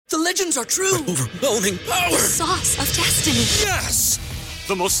The legends are true. Overwhelming power! Sauce of destiny. Yes!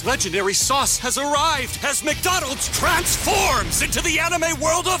 The most legendary sauce has arrived as McDonald's transforms into the anime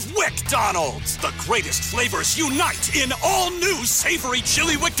world of WickDonald's. The greatest flavors unite in all new savory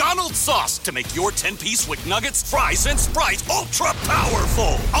chili McDonald's sauce to make your 10-piece Wick Nuggets, fries, and Sprite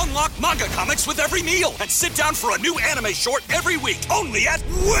ultra-powerful. Unlock manga comics with every meal and sit down for a new anime short every week only at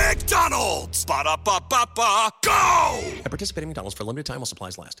WickDonald's. Ba-da-ba-ba-ba, go! At participating McDonald's for a limited time while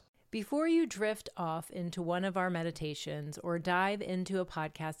supplies last. Before you drift off into one of our meditations or dive into a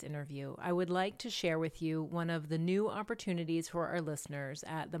podcast interview, I would like to share with you one of the new opportunities for our listeners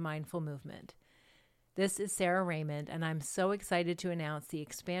at the Mindful Movement. This is Sarah Raymond, and I'm so excited to announce the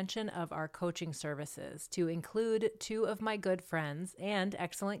expansion of our coaching services to include two of my good friends and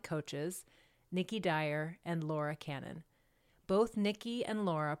excellent coaches, Nikki Dyer and Laura Cannon. Both Nikki and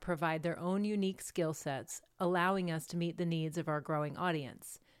Laura provide their own unique skill sets, allowing us to meet the needs of our growing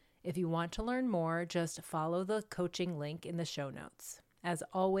audience. If you want to learn more, just follow the coaching link in the show notes. As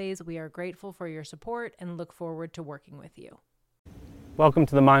always, we are grateful for your support and look forward to working with you. Welcome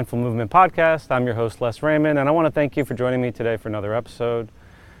to the Mindful Movement Podcast. I'm your host, Les Raymond, and I want to thank you for joining me today for another episode.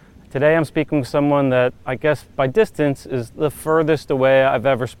 Today I'm speaking with someone that I guess by distance is the furthest away I've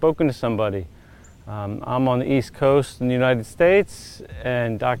ever spoken to somebody. I'm on the East Coast in the United States,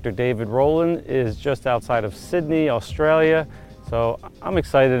 and Dr. David Roland is just outside of Sydney, Australia. So I'm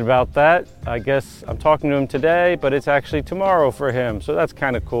excited about that. I guess I'm talking to him today, but it's actually tomorrow for him. So that's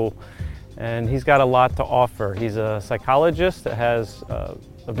kind of cool. And he's got a lot to offer. He's a psychologist that has a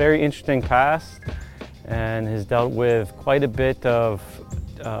very interesting past and has dealt with quite a bit of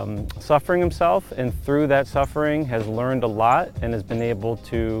suffering himself. And through that suffering has learned a lot and has been able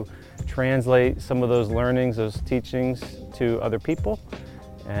to translate some of those learnings, those teachings to other people.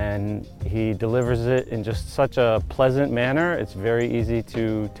 And he delivers it in just such a pleasant manner. It's very easy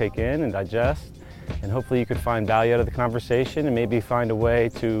to take in and digest. And hopefully you could find value out of the conversation and maybe find a way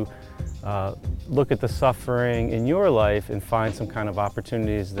to look at the suffering in your life and find some kind of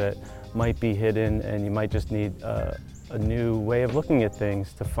opportunities that might be hidden, and you might just need a new way of looking at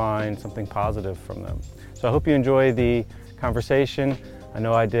things to find something positive from them. So I hope you enjoy the conversation. I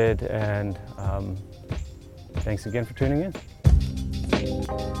know I did, and thanks again for tuning in.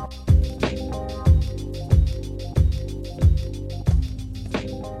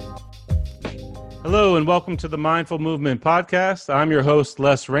 Hello and welcome to the Mindful Movement Podcast. I'm your host,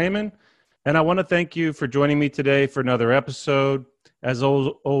 Les Raymond, and I want to thank you for joining me today for another episode. As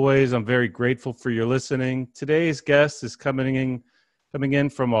always, I'm very grateful for your listening. Today's guest is coming in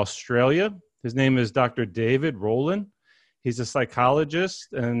from Australia. His name is Dr. David Roland. He's a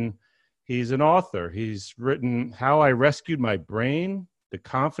psychologist and he's an author. He's written How I Rescued My Brain, The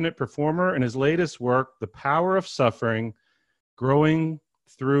Confident Performer, and his latest work, The Power of Suffering, Growing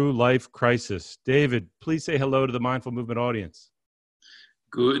Through Life Crisis. David, please say hello to the Mindful Movement audience.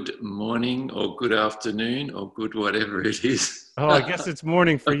 Good morning or good afternoon or good whatever it is. Oh, I guess it's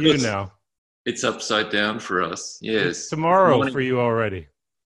morning for you now. It's upside down for us, yes. It's tomorrow for you already.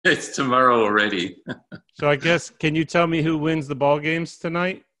 It's tomorrow already. So I guess, can you tell me who wins the ball games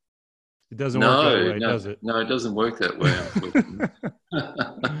tonight? It doesn't work that way, does it? No, it doesn't work that way.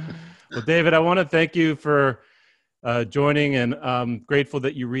 Well, David, I want to thank you for joining, and I'm grateful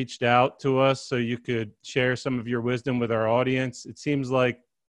that you reached out to us so you could share some of your wisdom with our audience. It seems like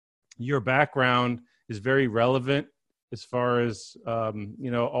your background is very relevant as far as,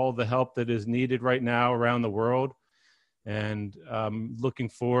 all the help that is needed right now around the world. And looking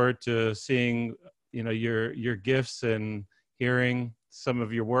forward to seeing, your gifts and hearing some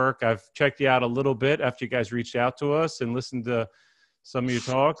of your work. I've checked you out a little bit after you guys reached out to us and listened to some of your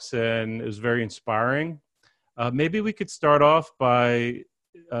talks, and it was very inspiring. Maybe we could start off by,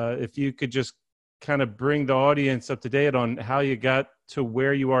 if you could just kind of bring the audience up to date on how you got to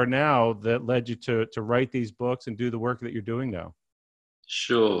where you are now that led you to write these books and do the work that you're doing now.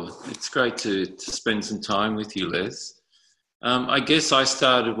 Sure. It's great to spend some time with you, Les. I guess I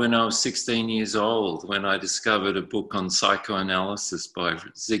started when I was 16 years old, when I discovered a book on psychoanalysis by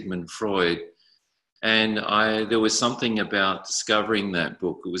Sigmund Freud. And there was something about discovering that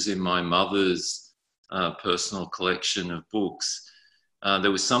book. It was in my mother's personal collection of books. There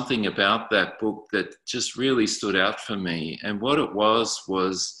was something about that book that just really stood out for me. And what it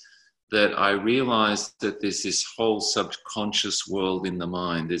was that I realized that there's this whole subconscious world in the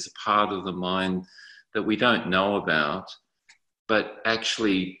mind. There's a part of the mind that we don't know about, but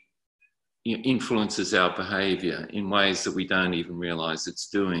actually influences our behavior in ways that we don't even realize it's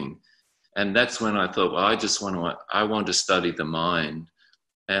doing. And that's when I thought, well, I want to study the mind.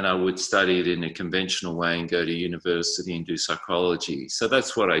 and I would study it in a conventional way and go to university and do psychology. So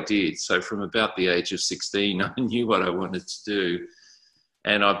that's what I did. So from about the age of 16, I knew what I wanted to do.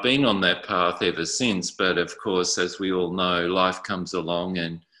 And I've been on that path ever since. But of course, as we all know, life comes along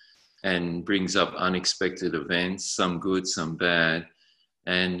and brings up unexpected events, some good, some bad.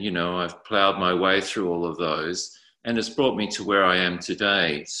 And, you know, I've plowed my way through all of those, and it's brought me to where I am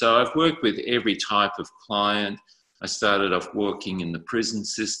today. So I've worked with every type of client. I started off working in the prison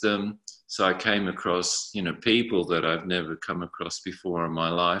system. So I came across, you know, people that I've never come across before in my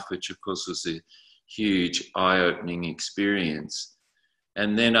life, which of course was a huge eye-opening experience.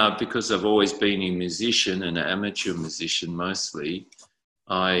 And then because I've always been a musician, an amateur musician mostly,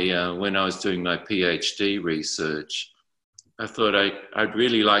 when I was doing my PhD research, I thought I'd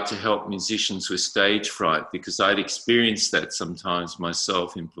really like to help musicians with stage fright, because I'd experienced that sometimes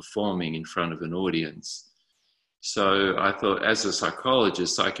myself in performing in front of an audience. So I thought, as a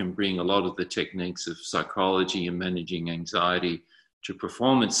psychologist, I can bring a lot of the techniques of psychology and managing anxiety to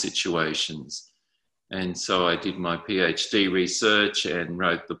performance situations. And so I did my PhD research and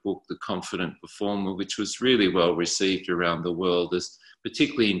wrote the book, The Confident Performer, which was really well received around the world,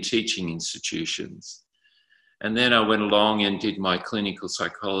 particularly in teaching institutions. And then I went along and did my clinical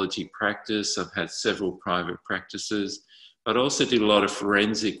psychology practice. I've had several private practices, but also did a lot of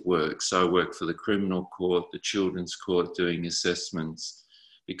forensic work. So I worked for the criminal court, the children's court, doing assessments,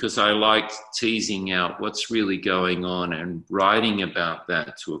 because I liked teasing out what's really going on and writing about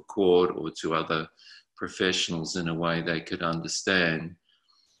that to a court or to other professionals in a way they could understand.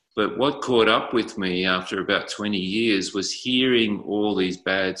 But what caught up with me after about 20 years was hearing all these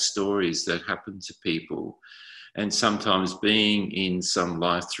bad stories that happened to people, and sometimes being in some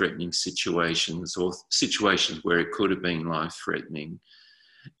life-threatening situations or situations where it could have been life-threatening.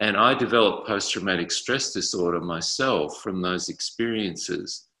 And I developed post-traumatic stress disorder myself from those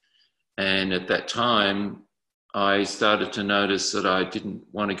experiences. And at that time, I started to notice that I didn't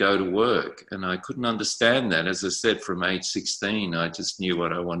want to go to work, and I couldn't understand that. As I said, from age 16, I just knew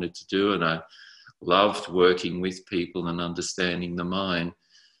what I wanted to do, and I loved working with people and understanding the mind.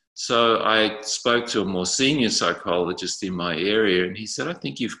 So I spoke to a more senior psychologist in my area, and he said, I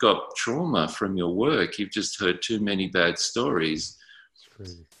think you've got trauma from your work. You've just heard too many bad stories.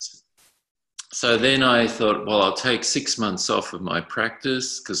 So then I thought, well, I'll take 6 months off of my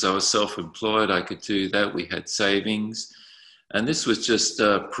practice because I was self-employed. I could do that. We had savings. And this was just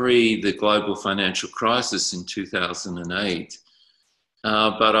pre the global financial crisis in 2008.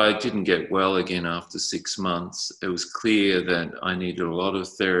 But I didn't get well again after 6 months. It was clear that I needed a lot of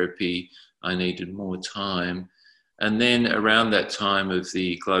therapy. I needed more time. And then around that time of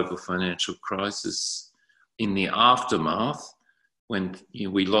the global financial crisis, in the aftermath, when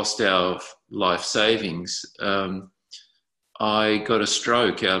we lost our life savings, I got a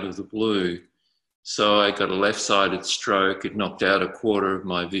stroke out of the blue. So I got a left-sided stroke. It knocked out a quarter of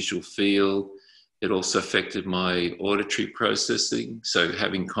my visual field. It also affected my auditory processing. So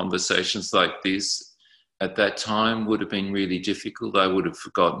having conversations like this at that time would have been really difficult. I would have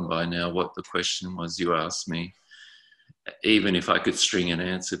forgotten by now what the question was you asked me, even if I could string an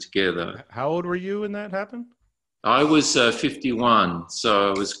answer together. How old were you when that happened? I was 51, so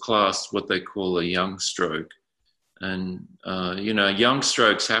I was classed what they call a young stroke. And, young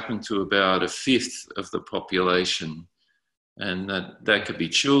strokes happen to about a fifth of the population. And that could be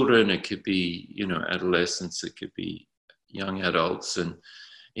children, it could be, adolescents, it could be young adults. And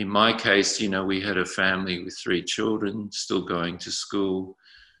in my case, we had a family with 3 children still going to school.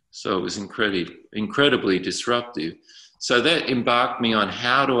 So it was incredibly disruptive. So that embarked me on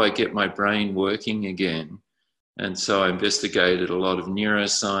how do I get my brain working again? And so I investigated a lot of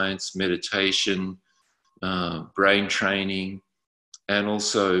neuroscience, meditation, brain training, and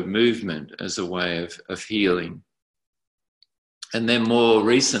also movement as a way of healing. And then more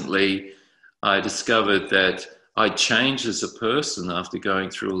recently, I discovered that I'd changed as a person after going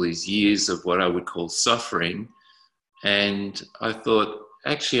through all these years of what I would call suffering. And I thought,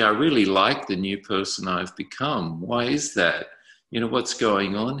 actually, I really like the new person I've become. Why is that? What's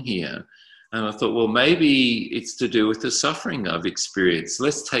going on here? And I thought, well, maybe it's to do with the suffering I've experienced.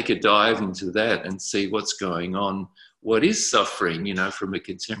 Let's take a dive into that and see what's going on. What is suffering, from a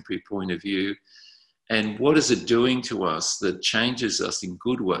contemporary point of view? And what is it doing to us that changes us in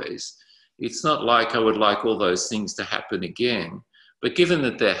good ways? It's not like I would like all those things to happen again. But given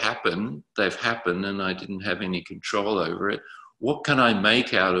that they've happened and I didn't have any control over it, what can I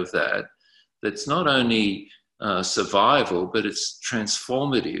make out of that that's not only survival, but it's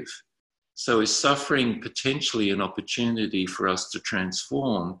transformative? So is suffering potentially an opportunity for us to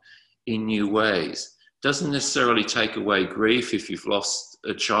transform in new ways? Doesn't necessarily take away grief if you've lost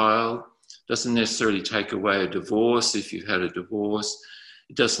a child. Doesn't necessarily take away a divorce if you've had a divorce.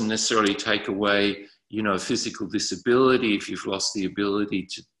 It doesn't necessarily take away, physical disability if you've lost the ability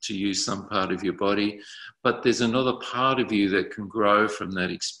to use some part of your body. But there's another part of you that can grow from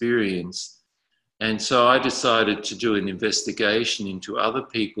that experience. And so I decided to do an investigation into other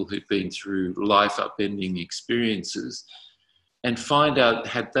people who'd been through life upending experiences and find out,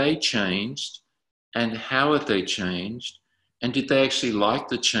 had they changed and how had they changed? And did they actually like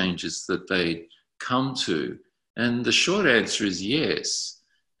the changes that they'd come to? And the short answer is yes.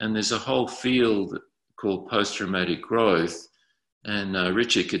 And there's a whole field called post-traumatic growth. And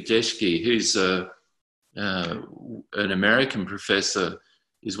Richard Kadeshki, who's an American professor,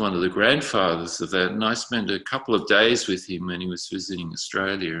 is one of the grandfathers of that. And I spent a couple of days with him when he was visiting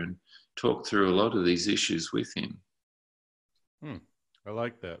Australia and talked through a lot of these issues with him. I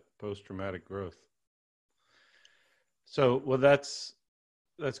like that, post-traumatic growth. So, well, that's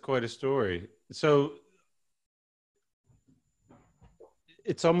quite a story. So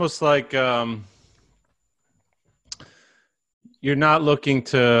it's almost like you're not looking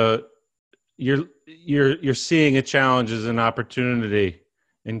to, you're seeing a challenge as an opportunity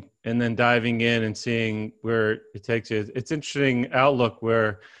and then diving in and seeing where it takes you. It's interesting outlook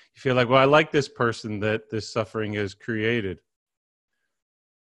where you feel like, well, I like this person that this suffering has created.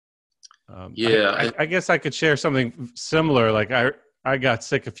 I guess I could share something similar. Like I got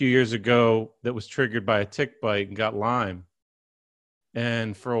sick a few years ago that was triggered by a tick bite and got Lyme.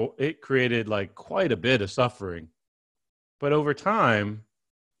 And it created like quite a bit of suffering. But over time,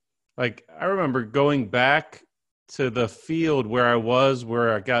 like I remember going back to the field where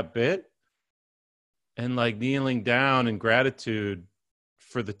I got bit and like kneeling down in gratitude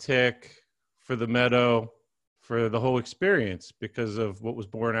for the tick, for the meadow, for the whole experience because of what was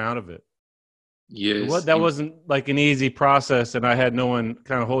born out of it. Yes. That wasn't like an easy process, and I had no one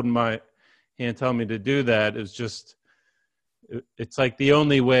kind of holding my hand telling me to do that. It was just, it's like the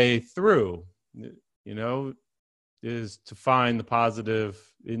only way through, is to find the positive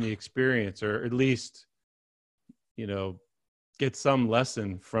in the experience, or at least, get some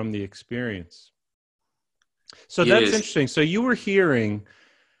lesson from the experience. So that's interesting. So you were hearing,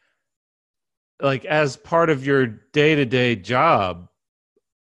 like, as part of your day-to-day job,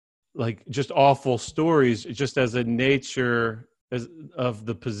 like just awful stories, just as a nature of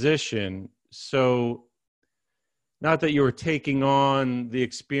the position. So not that you were taking on the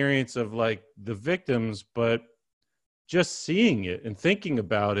experience of like the victims, but just seeing it and thinking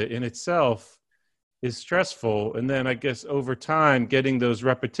about it in itself is stressful. And then I guess over time, getting those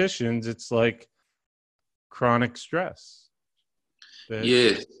repetitions, it's like chronic stress that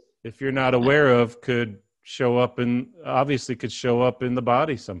if you're not aware of could show up in the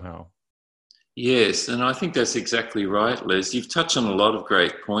body somehow. Yes, and I think that's exactly right, Les. You've touched on a lot of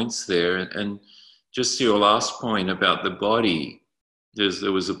great points there. And just to your last point about the body,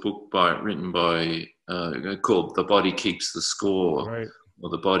 there was a book written by called The Body Keeps the Score, right, or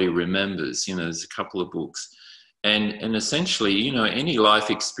The Body Remembers. There's a couple of books. And essentially, any life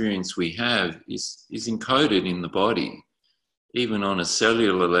experience we have is encoded in the body, even on a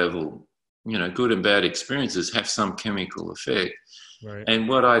cellular level. Good and bad experiences have some chemical effect. Right. And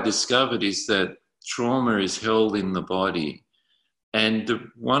what I discovered is that trauma is held in the body. And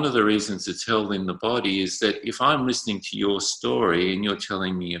one of the reasons it's held in the body is that if I'm listening to your story and you're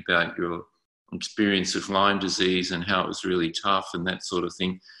telling me about your experience of Lyme disease and how it was really tough and that sort of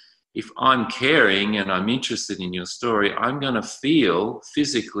thing, if I'm caring and I'm interested in your story, I'm going to feel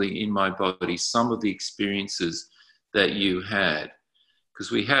physically in my body some of the experiences that you had.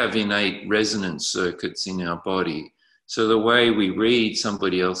 Because we have innate resonance circuits in our body. So the way we read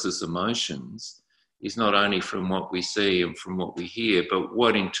somebody else's emotions is not only from what we see and from what we hear, but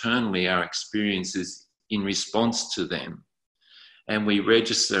what internally our experience is in response to them. And we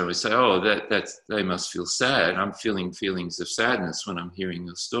register and we say, oh, they must feel sad. I'm feeling feelings of sadness when I'm hearing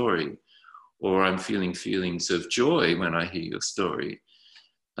your story. Or I'm feeling feelings of joy when I hear your story.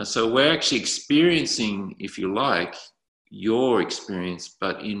 So we're actually experiencing, if you like, your experience,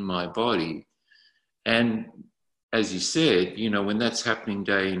 but in my body. And as you said, when that's happening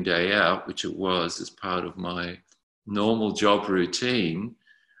day in, day out, which it was as part of my normal job routine,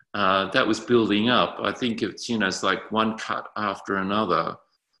 that was building up. I think it's like one cut after another.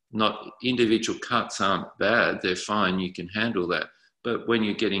 Not individual cuts aren't bad. They're fine. You can handle that. But when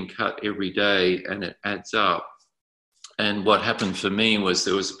you're getting cut every day and it adds up. And what happened for me was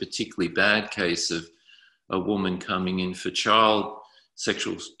there was a particularly bad case of a woman coming in for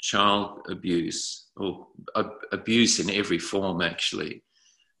sexual child abuse, or abuse in every form, actually.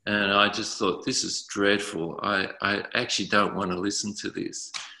 And I just thought, this is dreadful. I actually don't want to listen to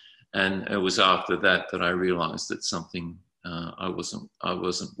this. And it was after that I realized that something, I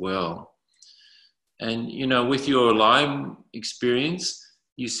wasn't well. And, you know, with your Lyme experience,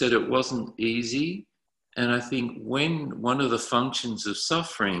 you said it wasn't easy. And I think when one of the functions of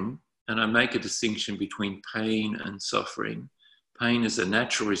suffering, and I make a distinction between pain and suffering, pain is a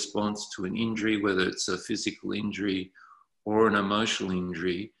natural response to an injury, whether it's a physical injury or an emotional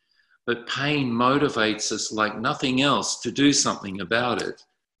injury. But pain motivates us like nothing else to do something about it.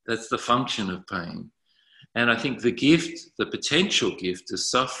 That's the function of pain. And I think the gift, the potential gift of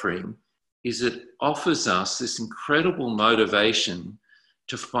suffering, is it offers us this incredible motivation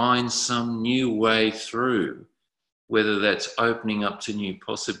to find some new way through, whether that's opening up to new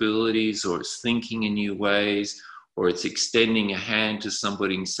possibilities, or it's thinking in new ways, or it's extending a hand to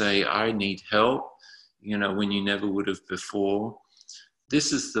somebody and say, I need help, you know, when you never would have before.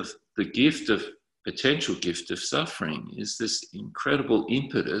 This is the gift of, potential gift of suffering, is this incredible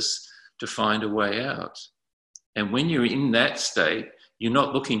impetus to find a way out. And when you're in that state, you're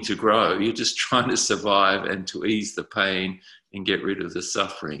not looking to grow, you're just trying to survive and to ease the pain and get rid of the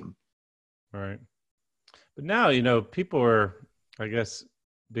suffering. Right. But now, you know, people are, I guess,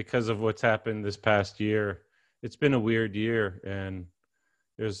 because of what's happened this past year, it's been a weird year, and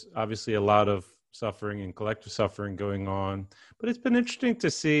there's obviously a lot of suffering and collective suffering going on. But it's been interesting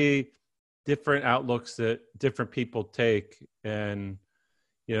to see different outlooks that different people take. And,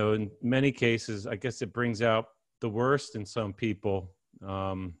 you know, in many cases, I guess it brings out the worst in some people,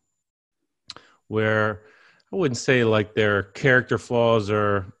 where I wouldn't say like their character flaws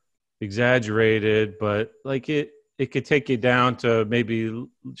are exaggerated, but like it could take you down to maybe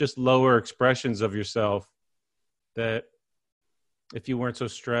just lower expressions of yourself that if you weren't so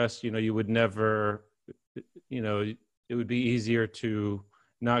stressed, you know, you would never, you know, it would be easier to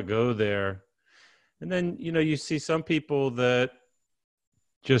not go there. And then, you know, you see some people that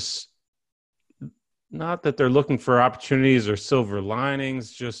just, not that they're looking for opportunities or silver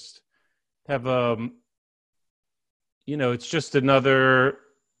linings, just have you know, it's just another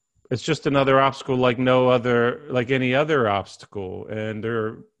obstacle like any other obstacle. And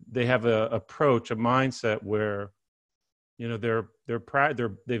they have a approach, a mindset where, you know,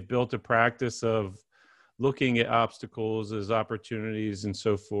 they've built a practice of looking at obstacles as opportunities and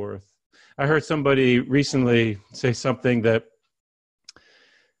so forth. I heard somebody recently say something that,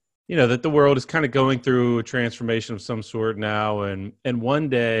 you know, that the world is kind of going through a transformation of some sort now. And one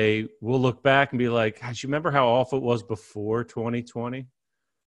day we'll look back and be like, gosh, you remember how awful it was before 2020?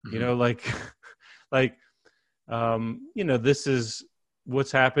 Mm-hmm. You know, you know, this is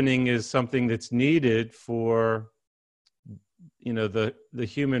what's happening is something that's needed for, you know, the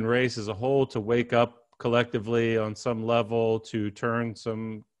human race as a whole to wake up collectively on some level, to turn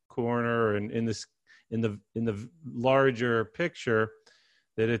some corner, and in the larger picture,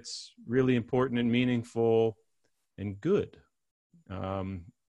 that it's really important and meaningful and good,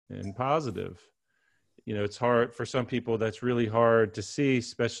 and positive. You know, it's hard for some people. That's really hard to see,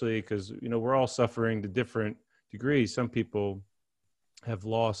 especially because, you know, we're all suffering to different degrees. Some people have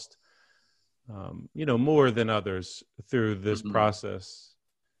lost, you know, more than others through this process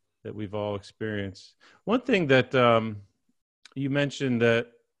that we've all experienced. One thing that you mentioned that,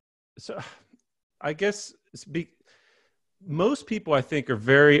 so I guess most people, I think, are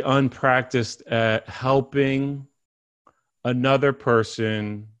very unpracticed at helping another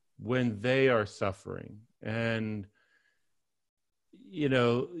person when they are suffering. And, you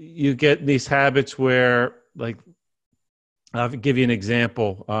know, you get these habits where, like, I'll give you an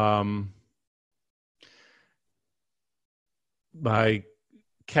example. My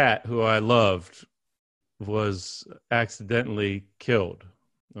cat, who I loved, was accidentally killed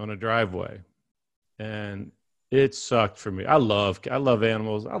on a driveway. And it sucked for me. I love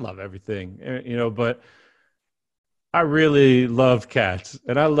animals. I love everything, you know, but I really love cats,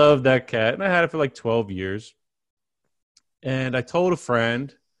 and I love that cat. And I had it for like 12 years. And I told a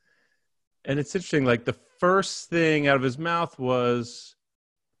friend, and it's interesting, like the first thing out of his mouth was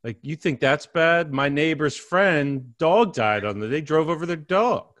like, you think that's bad? My neighbor's friend dog died on they drove over their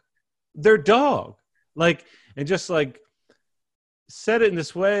dog. Like, and just like said it in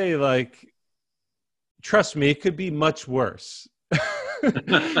this way, like, trust me, it could be much worse.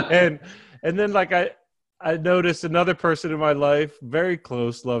 and then like I noticed another person in my life, very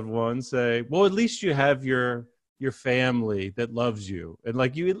close loved one, say, well, at least you have your family that loves you. And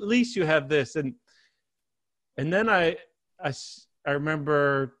like, at least you have this. And then I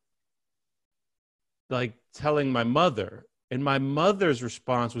remember like telling my mother, and my mother's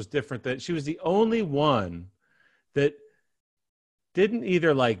response was different. That she was the only one that didn't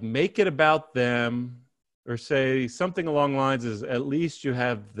either like make it about them or say something along the lines as, at least you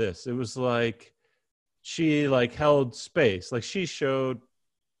have this. It was like she like held space. Like she showed,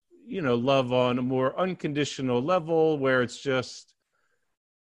 love on a more unconditional level where it's just,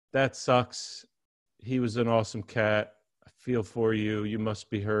 that sucks. He was an awesome cat. I feel for you. You must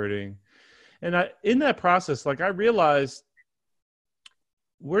be hurting. And in that process, like I realized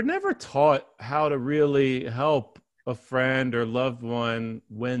we're never taught how to really help a friend or loved one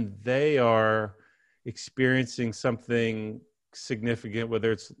when they are experiencing something significant,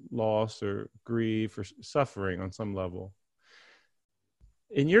 whether it's loss or grief or suffering on some level.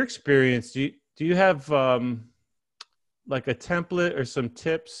 In your experience, do you have like a template or some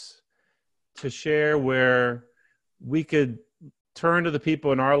tips to share where we could turn to the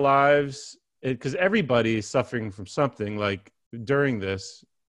people in our lives, because everybody is suffering from something like during this,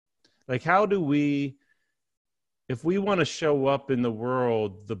 like how do we, if we want to show up in the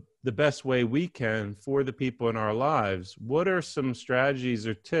world the best way we can for the people in our lives, what are some strategies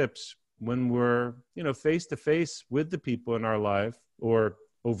or tips when we're, face to face with the people in our life or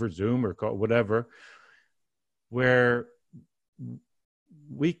over Zoom or call, whatever, where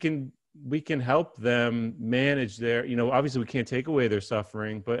we can help them manage their, obviously we can't take away their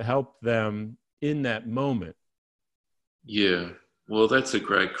suffering, but help them in that moment? Yeah, well, that's a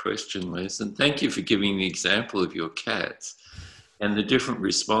great question, Les. And thank you for giving the example of your cats and the different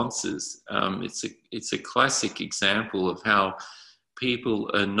responses. It's a classic example of how people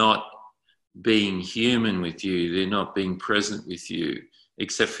are not being human with you. They're not being present with you,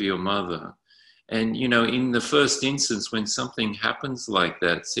 except for your mother. And, in the first instance, when something happens like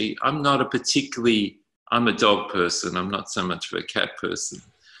that, see, I'm a dog person. I'm not so much of a cat person.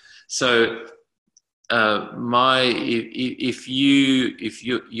 So if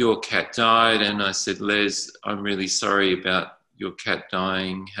your cat died and I said, Les, I'm really sorry about your cat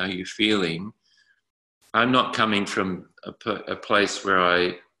dying, how are you feeling? I'm not coming from a place where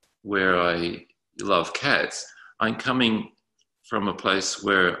I love cats. I'm coming from a place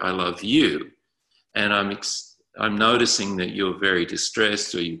where I love you. And I'm noticing that you're very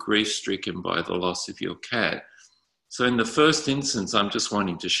distressed or you're grief-stricken by the loss of your cat. So in the first instance, I'm just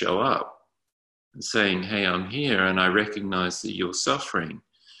wanting to show up and saying, hey, I'm here and I recognize that you're suffering.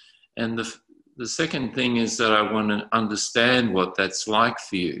 And the second thing is that I want to understand what that's like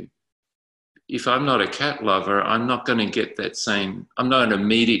for you. If I'm not a cat lover, I'm not immediately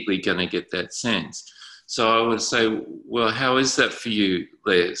going to get that sense. So I would say, well, how is that for you,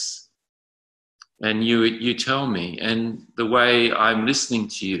 Les? And you tell me. And the way I'm listening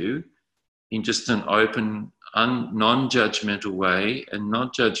to you in just an open, non-judgmental way, and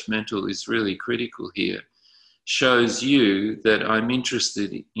non-judgmental is really critical here, shows you that I'm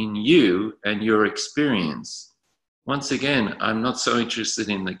interested in you and your experience. Once again, I'm not so interested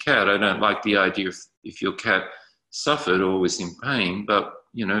in the cat. I don't like the idea if your cat suffered or was in pain, but,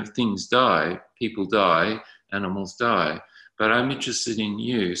 things die, people die, animals die. But I'm interested in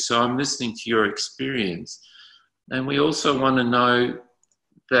you. So I'm listening to your experience. And we also want to know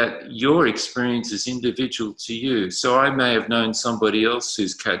that your experience is individual to you. So I may have known somebody else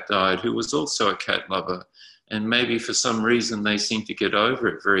whose cat died who was also a cat lover. And maybe for some reason they seem to get over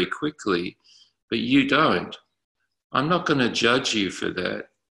it very quickly, but you don't. I'm not going to judge you for that.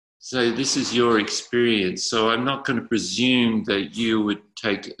 So this is your experience. So I'm not going to presume that you would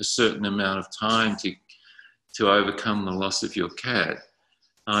take a certain amount of time to overcome the loss of your cat.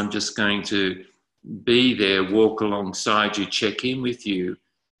 I'm just going to be there, walk alongside you, check in with you.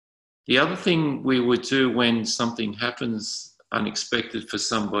 The other thing we would do when something happens unexpected for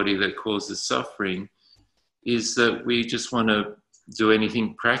somebody that causes suffering is that we just want to do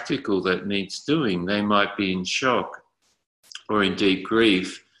anything practical that needs doing. They might be in shock or in deep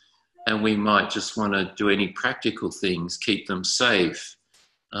grief, and we might just want to do any practical things, keep them safe.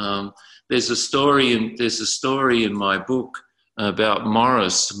 There's a story in my book about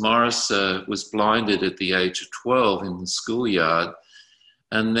Morris. Morris was blinded at the age of 12 in the schoolyard,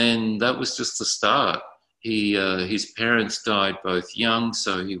 and then that was just the start. His parents died both young,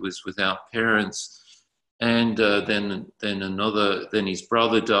 so he was without parents, and then his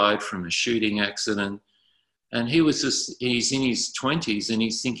brother died from a shooting accident, and he's in his 20s, and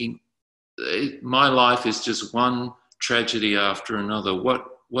he's thinking, my life is just one tragedy after another.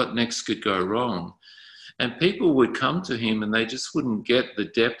 What next could go wrong? And people would come to him and they just wouldn't get the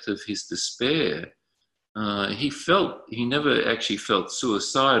depth of his despair. He never actually felt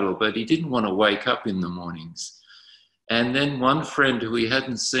suicidal, but he didn't want to wake up in the mornings. And then one friend who he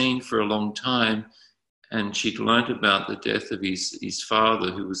hadn't seen for a long time, and she'd learnt about the death of his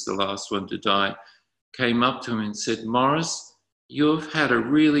father, who was the last one to die, came up to him and said, Morris, you've had a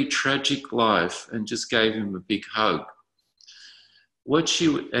really tragic life, and just gave him a big hug.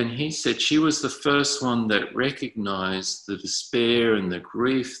 And he said she was the first one that recognized the despair and the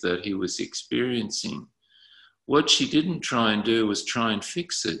grief that he was experiencing. What she didn't try and do was try and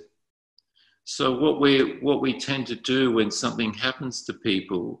fix it. So what we tend to do when something happens to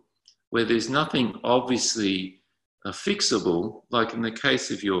people where there's nothing obviously fixable, like in the case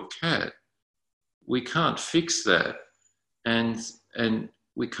of your cat, we can't fix that, and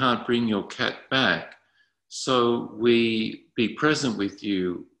we can't bring your cat back. So we be present with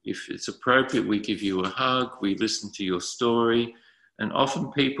you. If it's appropriate, we give you a hug, we listen to your story. And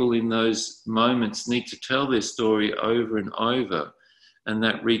often people in those moments need to tell their story over and over. And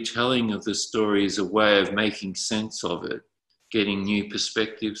that retelling of the story is a way of making sense of it, getting new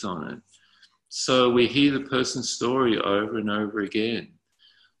perspectives on it. So we hear the person's story over and over again.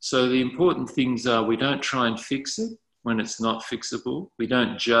 So the important things are, we don't try and fix it when it's not fixable. We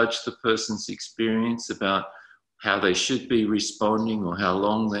don't judge the person's experience about how they should be responding or how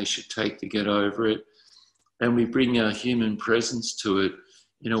long they should take to get over it. And we bring our human presence to it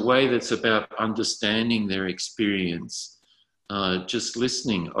in a way that's about understanding their experience, just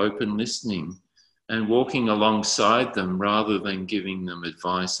listening, open listening, and walking alongside them rather than giving them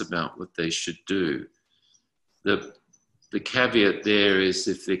advice about what they should do. The caveat there is,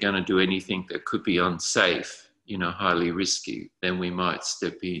 if they're going to do anything that could be unsafe, highly risky, then we might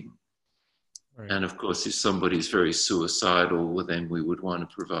step in. Right. And of course, if somebody's very suicidal, well, then we would want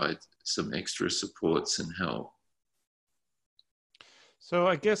to provide some extra supports and help. So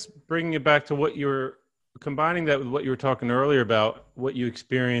I guess bringing it back to what you were combining that with what you were talking earlier about what you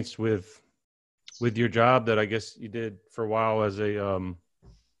experienced with your job that I guess you did for a while as a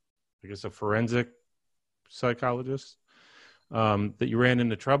forensic psychologist, that you ran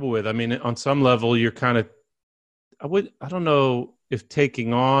into trouble with. I mean, on some level, you're kind of, I don't know if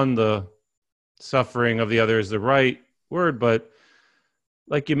taking on the suffering of the other is the right word, but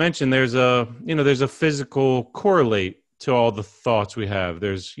like you mentioned, there's a physical correlate to all the thoughts we have.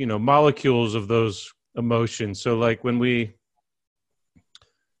 There's, molecules of those emotions. So like when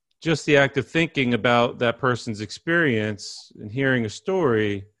just the act of thinking about that person's experience and hearing a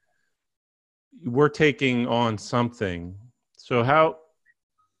story, we're taking on something. So how,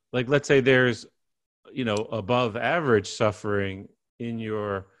 like, let's say there's, above average suffering in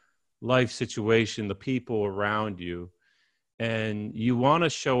your life situation, the people around you, and you want to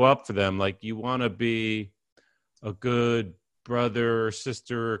show up for them. Like you want to be a good brother or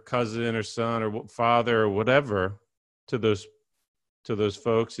sister or cousin or son or father or whatever to those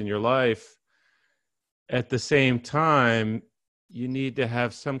folks in your life. At the same time, you need to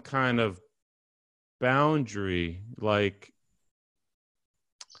have some kind of boundary, like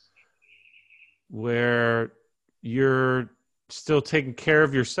where you're still taking care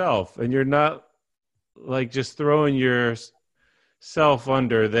of yourself and you're not like just throwing yourself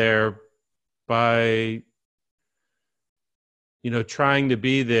under there by, trying to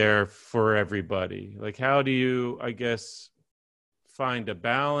be there for everybody. Like, how do you, I guess, find a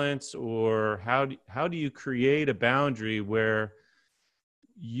balance, or how do you create a boundary where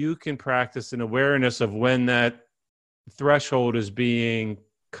you can practice an awareness of when that threshold is being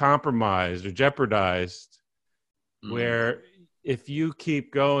compromised or jeopardized, where if you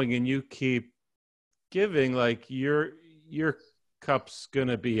keep going and you keep giving, like your cup's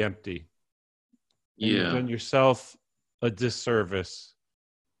gonna be empty. And you've done yourself a disservice.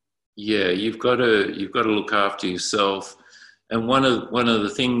 Yeah, you've got to look after yourself. And one of the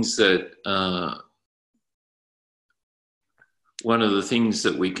things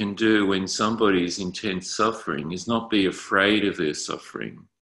that we can do when somebody's intense suffering is not be afraid of their suffering.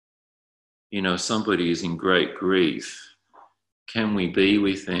 Somebody is in great grief. Can we be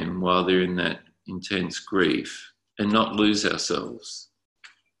with them while they're in that intense grief and not lose ourselves?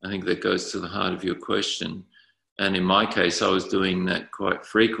 I think that goes to the heart of your question. And in my case, I was doing that quite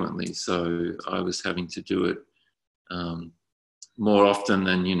frequently. So I was having to do it more often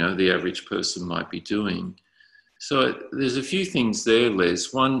than, the average person might be doing. So there's a few things there,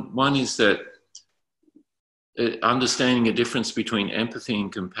 Les. One is that understanding a difference between empathy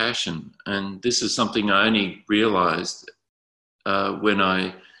and compassion. And this is something I only realized when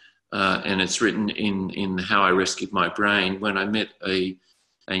and it's written in How I Rescued My Brain, when I met a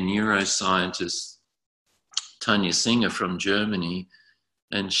neuroscientist, Tanya Singer from Germany,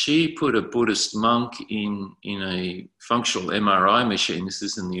 and she put a Buddhist monk in a functional MRI machine. This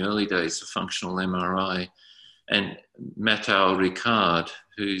is in the early days of functional MRI. And Mateo Ricard,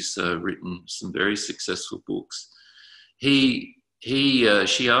 who's written some very successful books, she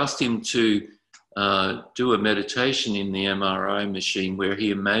asked him to do a meditation in the MRI machine where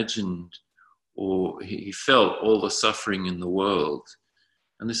he imagined or he felt all the suffering in the world.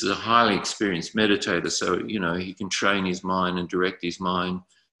 And this is a highly experienced meditator, so, he can train his mind and direct his mind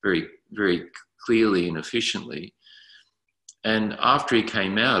very, very clearly and efficiently. And after he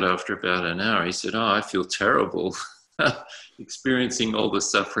came out, after about an hour, he said, I feel terrible experiencing all the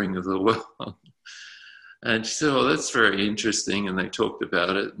suffering of the world. And she said, that's very interesting. And they talked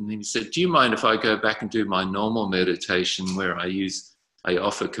about it. And then he said, do you mind if I go back and do my normal meditation where I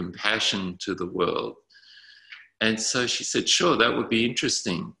offer compassion to the world? And so she said, sure, that would be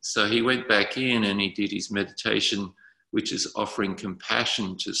interesting. So he went back in and he did his meditation, which is offering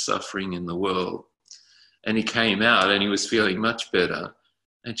compassion to suffering in the world. And he came out and he was feeling much better.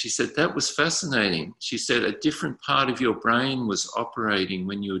 And she said, that was fascinating. She said, a different part of your brain was operating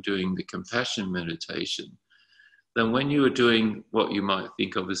when you were doing the compassion meditation than when you were doing what you might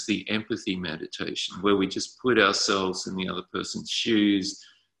think of as the empathy meditation, where we just put ourselves in the other person's shoes,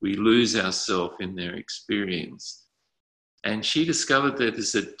 we lose ourselves in their experience. And she discovered that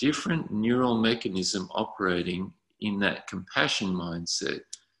there's a different neural mechanism operating in that compassion mindset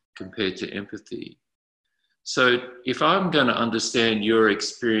compared to empathy. So if I'm going to understand your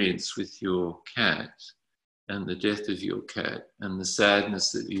experience with your cat and the death of your cat and the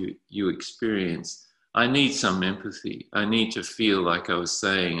sadness that you experience, I need some empathy. I need to feel, like I was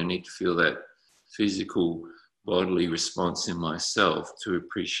saying, I need to feel that physical bodily response in myself to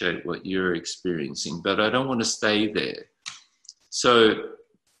appreciate what you're experiencing. But I don't want to stay there. So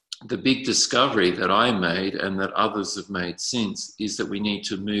the big discovery that I made and that others have made since is that we need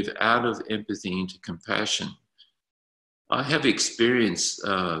to move out of empathy into compassion. I have experienced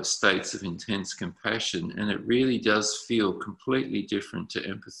states of intense compassion, and it really does feel completely different to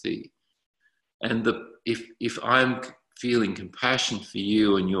empathy. And if I'm feeling compassion for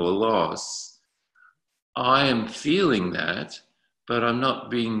you and your loss, I am feeling that, but I'm not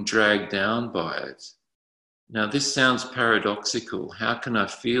being dragged down by it. Now, this sounds paradoxical. How can I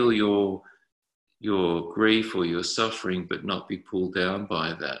feel your grief or your suffering but not be pulled down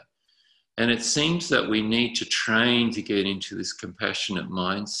by that? And it seems that we need to train to get into this compassionate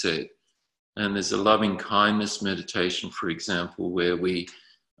mindset. And there's a loving kindness meditation, for example, where we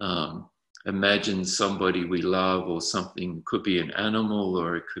imagine somebody we love or something, could be an animal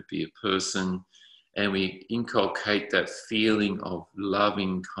or it could be a person, and we inculcate that feeling of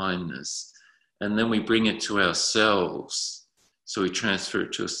loving kindness. And then we bring it to ourselves. So we transfer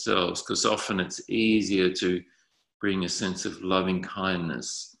it to ourselves, because often it's easier to bring a sense of loving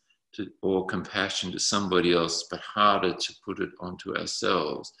kindness or compassion to somebody else, but harder to put it onto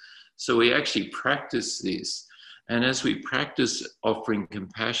ourselves. So we actually practice this. And as we practice offering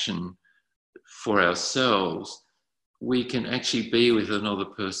compassion for ourselves, we can actually be with another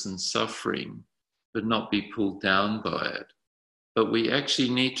person's suffering, but not be pulled down by it. But we actually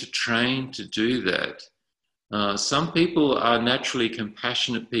need to train to do that. Some people are naturally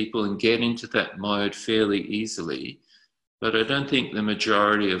compassionate people and get into that mode fairly easily, but I don't think the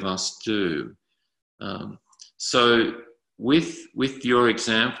majority of us do. So with your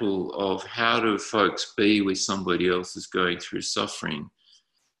example of how do folks be with somebody else who's going through suffering,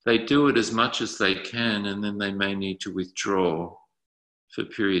 they do it as much as they can, and then they may need to withdraw for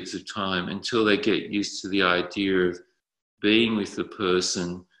periods of time until they get used to the idea of being with the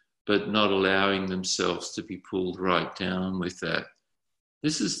person, but not allowing themselves to be pulled right down with that.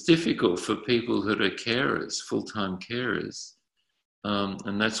 This is difficult for people that are carers, full-time carers.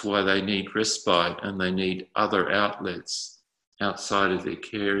 And that's why they need respite and they need other outlets outside of their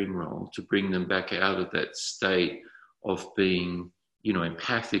caring role to bring them back out of that state of being,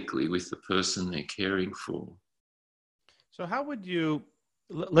 empathically with the person they're caring for. So how would you,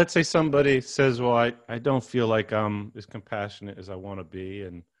 let's say somebody says, well, I don't feel like I'm as compassionate as I want to be,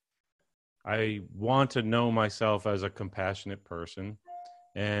 and I want to know myself as a compassionate person,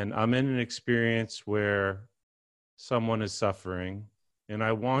 and I'm in an experience where someone is suffering, and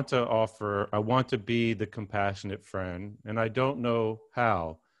I want to be the compassionate friend, and I don't know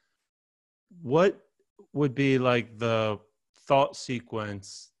how. What would be like the thought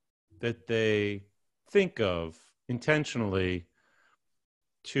sequence that they think of intentionally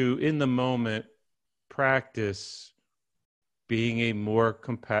to, in the moment, practice being a more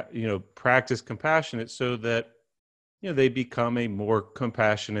practice compassionate, so that they become a more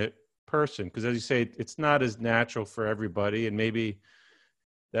compassionate person? Because as you say, it's not as natural for everybody, and maybe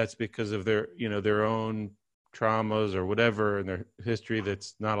that's because of their their own traumas or whatever in their history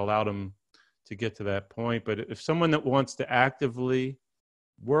that's not allowed them to get to that point. But if someone that wants to actively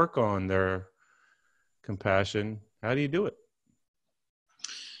work on their compassion, how do you do it?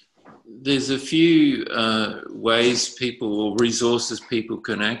 there's a few ways people or resources people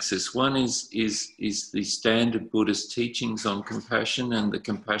can access. One is the standard Buddhist teachings on compassion, and the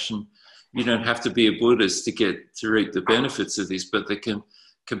compassion. You don't have to be a Buddhist to reap the benefits of this, but the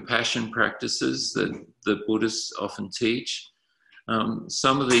compassion practices that the Buddhists often teach.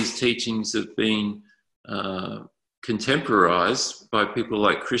 Some of these teachings have been contemporized by people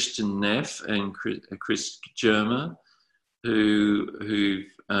like Christian Neff and Chris Germer, who've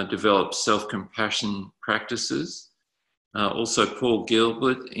developed self-compassion practices. Also Paul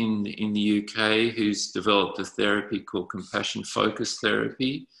Gilbert in the UK, who's developed a therapy called compassion-focused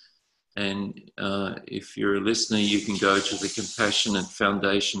therapy. And if you're a listener, you can go to the Compassionate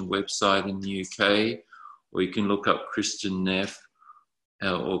Foundation website in the UK, or you can look up Christian Neff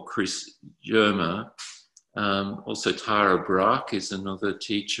or Chris Germer. Also, Tara Brach is another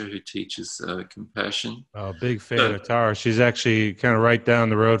teacher who teaches compassion. Oh, big fan of Tara. She's actually kind of right down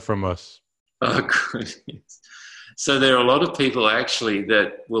the road from us. Oh, good. So there are a lot of people actually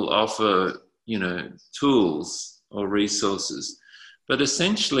that will offer, tools or resources. But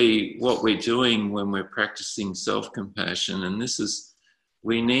essentially what we're doing when we're practicing self-compassion, and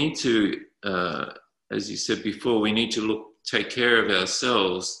we need to, as you said before, we need to take care of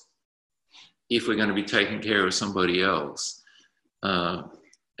ourselves if we're going to be taking care of somebody else.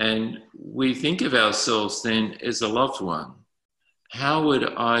 And we think of ourselves then as a loved one. How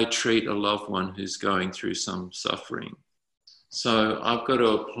would I treat a loved one who's going through some suffering? So I've got to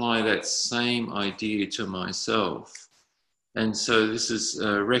apply that same idea to myself. And so this is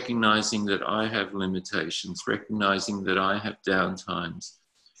recognizing that I have limitations, recognizing that I have downtimes,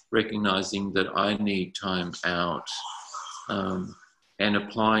 recognizing that I need time out, and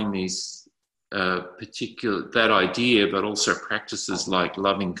applying these that idea, but also practices like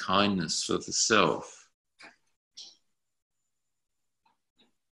loving kindness for the self.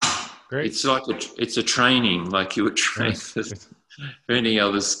 Great. It's a training, like you would train for any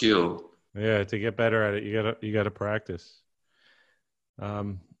other skill. Yeah, to get better at it, you gotta practice.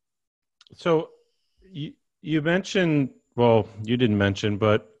 So you mentioned, well, you didn't mention,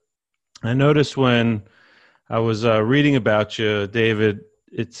 but I noticed when I was reading about you, David,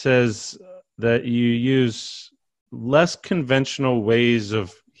 it says that you use less conventional ways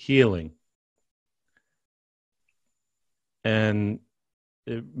of healing. And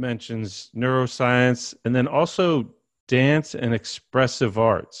it mentions neuroscience and then also dance and expressive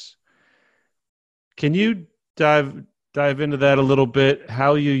arts. Can you dive into that a little bit?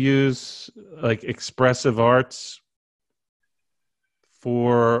 How you use like expressive arts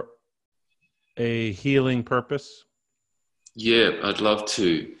for a healing purpose? Yeah, I'd love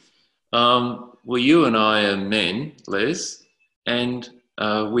to. Well, you and I are men, Les, and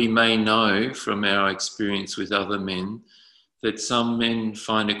we may know from our experience with other men that some men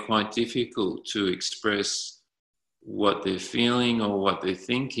find it quite difficult to express what they're feeling or what they're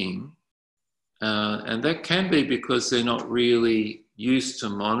thinking. And that can be because they're not really used to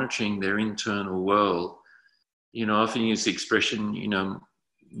monitoring their internal world. I often use the expression,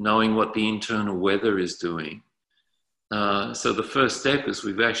 knowing what the internal weather is doing. So the first step is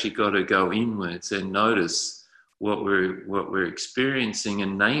we've actually got to go inwards and notice what we're experiencing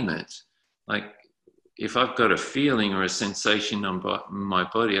and name it. Like if I've got a feeling or a sensation on my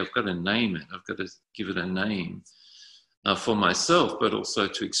body, I've got to name it. I've got to give it a name for myself, but also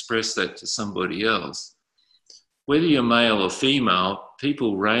to express that to somebody else. Whether you're male or female,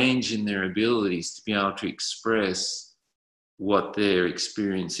 people range in their abilities to be able to express what they're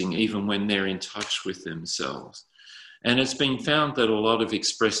experiencing, even when they're in touch with themselves. And it's been found that a lot of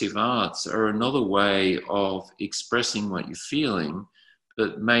expressive arts are another way of expressing what you're feeling,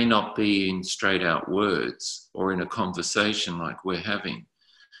 but may not be in straight out words or in a conversation like we're having.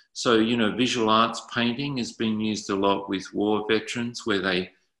 So, visual arts painting has been used a lot with war veterans where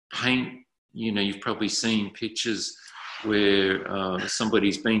they paint, you've probably seen pictures where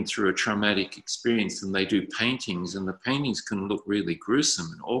somebody's been through a traumatic experience and they do paintings, and the paintings can look really gruesome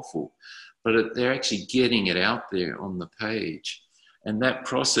and awful, but they're actually getting it out there on the page. And that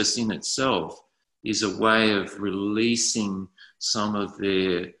process in itself is a way of releasing some of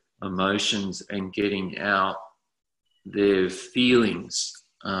their emotions and getting out their feelings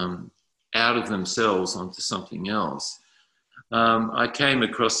out of themselves onto something else. I came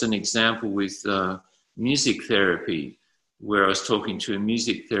across an example with music therapy where I was talking to a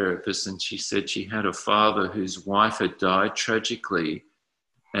music therapist, and she said she had a father whose wife had died tragically,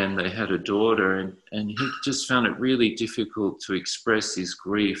 and they had a daughter, and he just found it really difficult to express his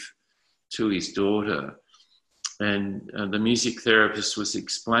grief to his daughter. And the music therapist was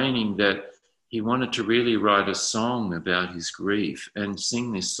explaining that he wanted to really write a song about his grief and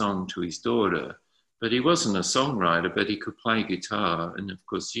sing this song to his daughter. But he wasn't a songwriter, but he could play guitar. And of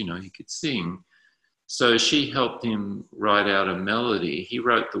course, you know, he could sing. So she helped him write out a melody. He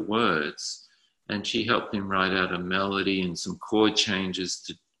wrote the words, and she helped him write out a melody and some chord changes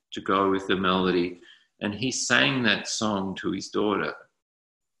to go with the melody. And he sang that song to his daughter.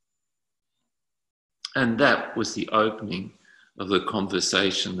 And that was the opening of the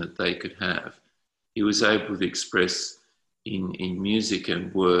conversation that they could have. He was able to express in music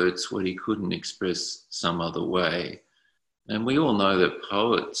and words what he couldn't express some other way. And we all know that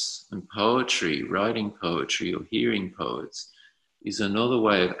poets and poetry, writing poetry or hearing poets, is another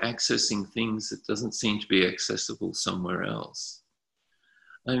way of accessing things that doesn't seem to be accessible somewhere else.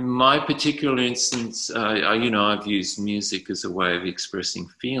 In my particular instance, I've used music as a way of expressing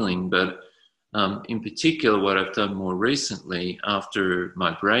feeling, but in particular, what I've done more recently after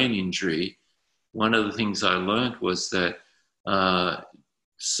my brain injury, one of the things I learned was that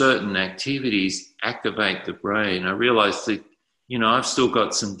certain activities activate the brain. I realized that, you know, I've still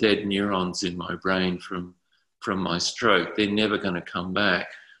got some dead neurons in my brain from my stroke. They're never going to come back.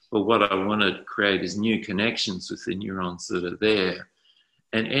 But what I want to create is new connections with the neurons that are there.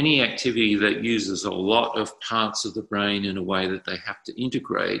 And any activity that uses a lot of parts of the brain in a way that they have to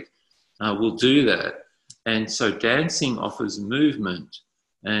integrate will do that. And so dancing offers movement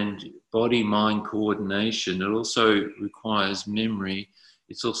and body-mind coordination. It also requires memory.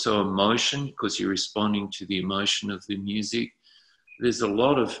 It's also emotion because you're responding to the emotion of the music. There's a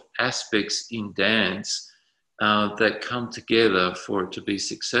lot of aspects in dance that come together for it to be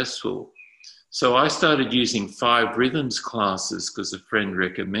successful. So I started using 5 rhythms classes because a friend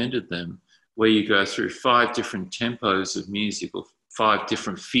recommended them, where you go through 5 different tempos of music or 5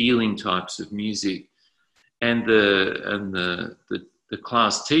 different feeling types of music. And the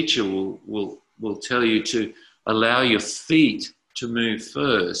class teacher will tell you to allow your feet to move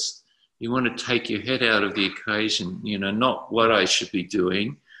first. You want to take your head out of the equation, you know, not what I should be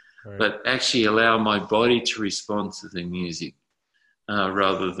doing, right, but actually allow my body to respond to the music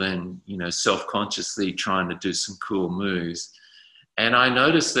rather than, you know, self-consciously trying to do some cool moves. And I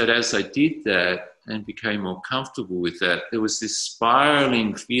noticed that as I did that and became more comfortable with that, there was this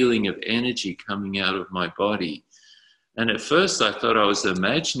spiraling feeling of energy coming out of my body. And at first I thought I was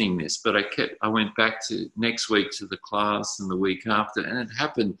imagining this, but I went back to next week to the class and the week after, and it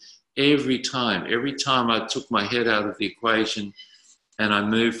happened every time. Every time I took my head out of the equation and I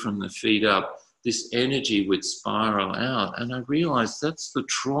moved from the feet up, this energy would spiral out. And I realized that's the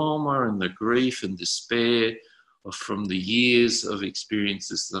trauma and the grief and despair from the years of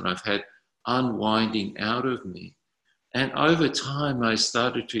experiences that I've had unwinding out of me. And over time, I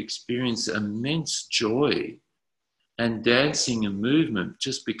started to experience immense joy. And dancing and movement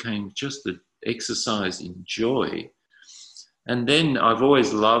just became just an exercise in joy. And then I've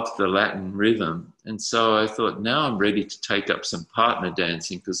always loved the Latin rhythm. And so I thought, now I'm ready to take up some partner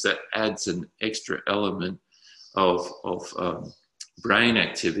dancing because that adds an extra element of brain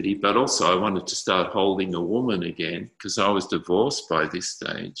activity. But also I wanted to start holding a woman again because I was divorced by this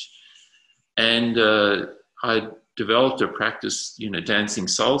stage. And I developed a practice, you know, dancing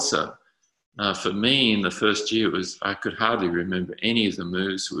salsa. For me, in the first year, I could hardly remember any of the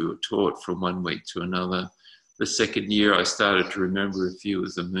moves we were taught from one week to another. The second year, I started to remember a few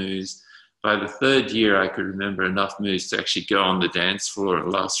of the moves. By the third year, I could remember enough moves to actually go on the dance floor. It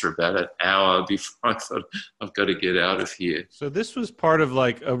lasted for about an hour before I thought, I've got to get out of here. So this was part of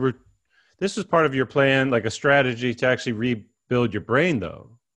this was part of your plan, like a strategy to actually rebuild your brain, though.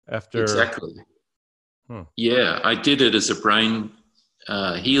 After exactly, yeah, I did it as a brain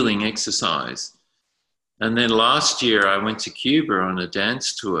healing exercise. And then last year I went to Cuba on a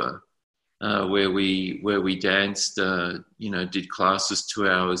dance tour where we danced, did classes 2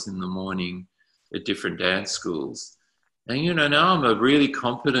 hours in the morning at different dance schools. And, you know, now I'm a really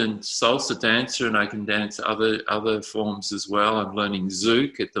competent salsa dancer and I can dance other forms as well. I'm learning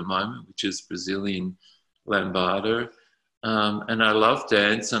Zouk at the moment, which is Brazilian lambada. And I love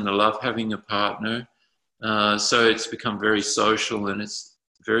dance and I love having a partner. So it's become very social and it's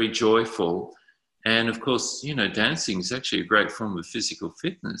very joyful. And of course, you know, dancing is actually a great form of physical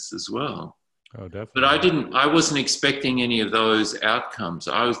fitness as well. Oh, definitely. But I wasn't expecting any of those outcomes.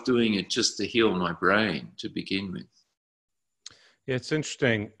 I was doing it just to heal my brain to begin with. Yeah, it's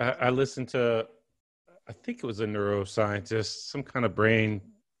interesting. I listened to, I think it was a neuroscientist, some kind of brain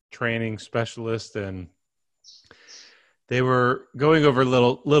training specialist, and they were going over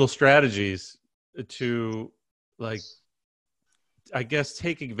little strategies to, like, I guess,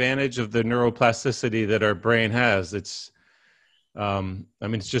 take advantage of the neuroplasticity that our brain has. It's I mean,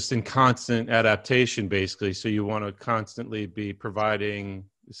 it's just in constant adaptation, basically. So you want to constantly be providing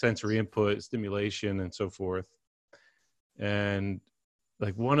sensory input, stimulation, and so forth. And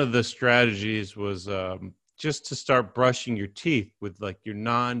like one of the strategies was just to start brushing your teeth with like your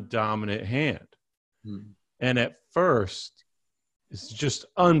non-dominant hand. And at first, it's just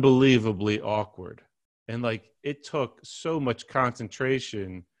unbelievably awkward. And like it took so much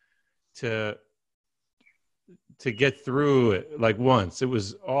concentration to get through it. Like once, it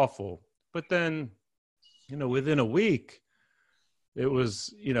was awful. But then, within a week, it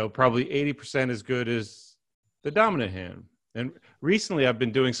was, probably 80% as good as the dominant hand. And recently I've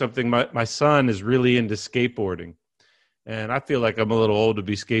been doing something, my son is really into skateboarding. And I feel like I'm a little old to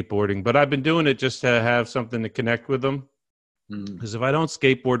be skateboarding, but I've been doing it just to have something to connect with him. Because if I don't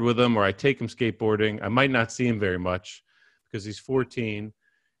skateboard with him or I take him skateboarding, I might not see him very much because he's 14.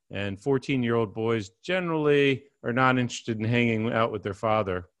 And 14-year-old boys generally are not interested in hanging out with their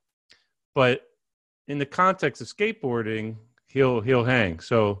father. But in the context of skateboarding, he'll hang.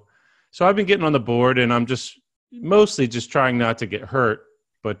 So I've been getting on the board, and I'm just mostly just trying not to get hurt,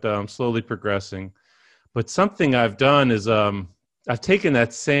 but I'm slowly progressing. But something I've done is I've taken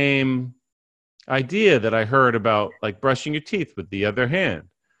that same idea that I heard about, like brushing your teeth with the other hand.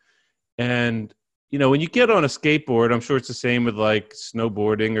 And, when you get on a skateboard, I'm sure it's the same with like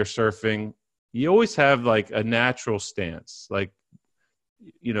snowboarding or surfing. You always have like a natural stance, like,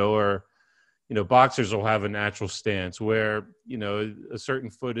 or, boxers will have a natural stance where, a certain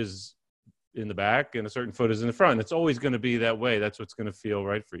foot is in the back and a certain foot is in the front. It's always going to be that way. That's what's going to feel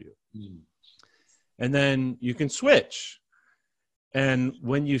right for you. And then you can switch. And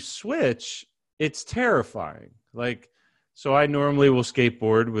when you switch, it's terrifying. Like, so I normally will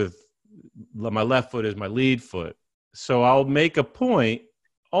skateboard with my left foot is my lead foot. So I'll make a point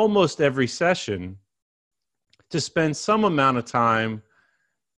almost every session to spend some amount of time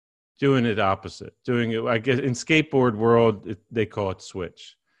doing it opposite, doing it, I guess in skateboard world, they call it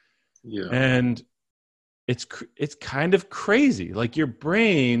switch. Yeah. And it's kind of crazy. Like your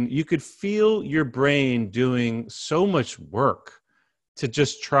brain, you could feel your brain doing so much work to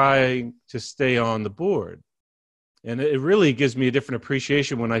just try to stay on the board. And it really gives me a different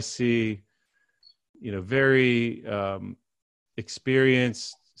appreciation when I see, very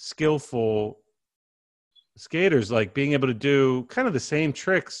experienced, skillful skaters, like being able to do kind of the same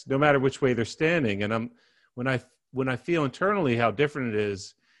tricks, no matter which way they're standing. And when I feel internally how different it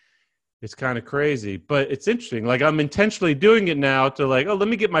is, it's kind of crazy, but it's interesting. Like I'm intentionally doing it now to like, let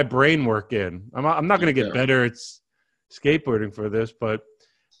me get my brain work in. I'm not going to get better at skateboarding for this, but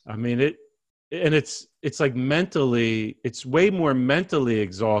I mean it's like mentally, it's way more mentally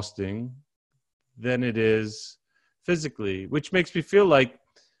exhausting than it is physically, which makes me feel like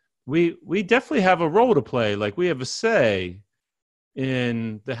we definitely have a role to play. Like we have a say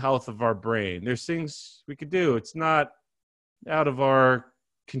in the health of our brain. There's things we could do. It's not out of our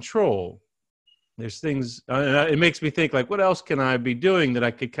control. There's things, it makes me think like, what else can I be doing that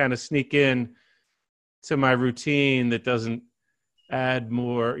I could kind of sneak in to my routine that doesn't add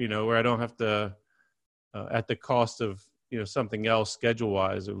more, where I don't have to, at the cost of, something else schedule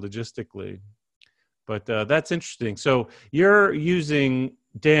wise or logistically. But that's interesting. So you're using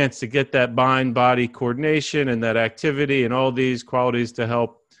dance to get that mind body coordination and that activity and all these qualities to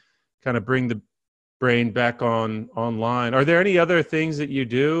help kind of bring the brain back online. Are there any other things that you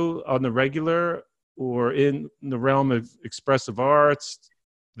do on the regular or in the realm of expressive arts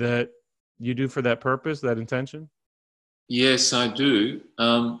that you do for that purpose, that intention? Yes, I do.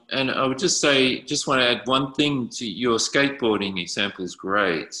 And I would just want to add one thing to your skateboarding example is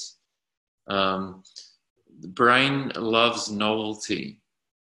great. The brain loves novelty.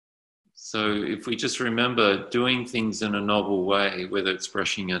 So if we just remember doing things in a novel way, whether it's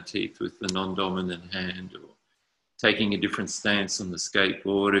brushing our teeth with the non-dominant hand or taking a different stance on the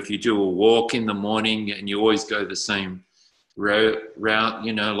skateboard, if you do a walk in the morning and you always go the same route,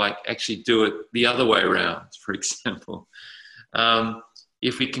 like actually do it the other way around, for example.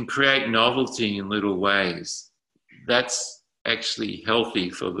 If we can create novelty in little ways, that's actually healthy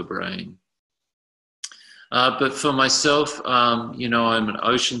for the brain. But for myself, I'm an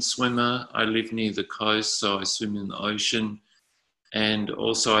ocean swimmer. I live near the coast, so I swim in the ocean. And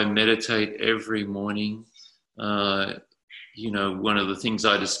also I meditate every morning. One of the things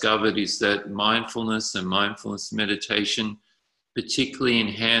I discovered is that mindfulness and mindfulness meditation particularly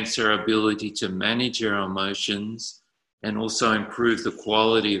enhance our ability to manage our emotions and also improve the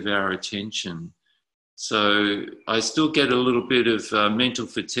quality of our attention. So I still get a little bit of mental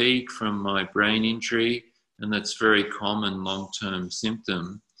fatigue from my brain injury, and that's a very common long-term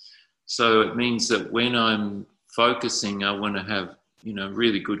symptom. So it means that when I'm focusing, I want to have,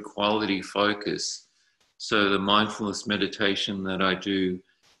 really good quality focus. So the mindfulness meditation that I do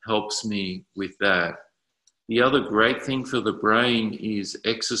helps me with that. The other great thing for the brain is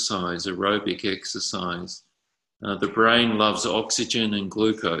exercise, aerobic exercise. The brain loves oxygen and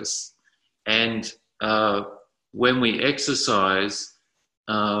glucose. And when we exercise,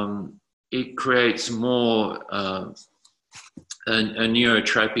 it creates more a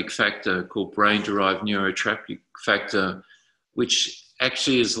neurotropic factor called brain-derived neurotropic factor, which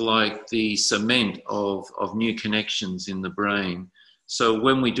actually is like the cement of new connections in the brain. So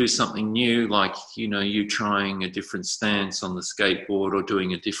when we do something new, like, you trying a different stance on the skateboard or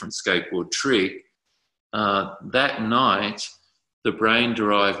doing a different skateboard trick, that night, the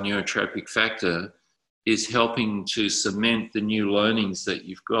brain-derived neurotropic factor is helping to cement the new learnings that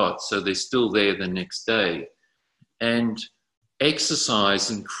you've got. So they're still there the next day. And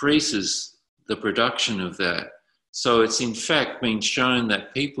exercise increases the production of that. So it's in fact been shown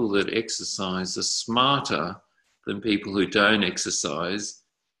that people that exercise are smarter than people who don't exercise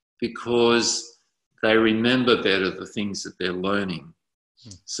because they remember better the things that they're learning.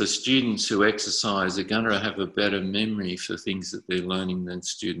 So students who exercise are going to have a better memory for things that they're learning than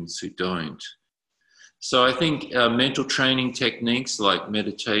students who don't. So I think mental training techniques like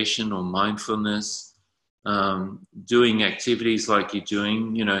meditation or mindfulness, doing activities like you're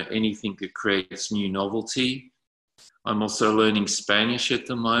doing, anything that creates new novelty. I'm also learning Spanish at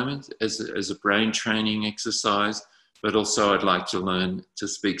the moment as a brain training exercise, but also I'd like to learn to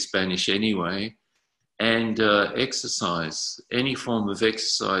speak Spanish anyway. And exercise, any form of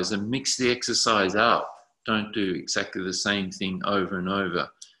exercise, and mix the exercise up. Don't do exactly the same thing over and over.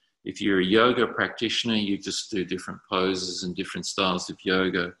 If you're a yoga practitioner, you just do different poses and different styles of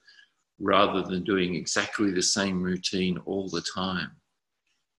yoga rather than doing exactly the same routine all the time.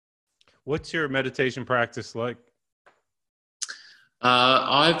 What's your meditation practice like?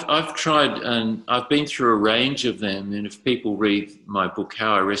 I've tried, and I've been through a range of them. And if people read my book,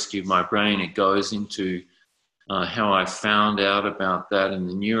 How I Rescued My Brain, it goes into how I found out about that and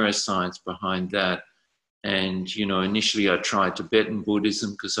the neuroscience behind that. And, initially I tried Tibetan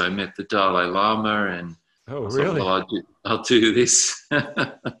Buddhism because I met the Dalai Lama and oh, I really? thought, well, I'll do this.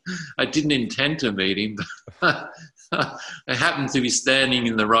 I didn't intend to meet him, but I happened to be standing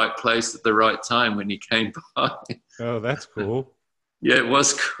in the right place at the right time when he came by. Oh, that's cool. Yeah, it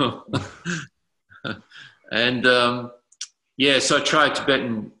was cool. And so I tried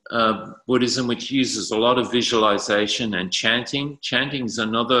Tibetan Buddhism, which uses a lot of visualization and chanting. Chanting is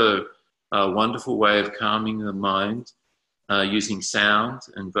another wonderful way of calming the mind, using sound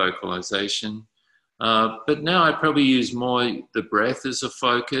and vocalization. But now I probably use more the breath as a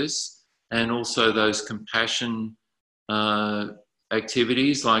focus and also those compassion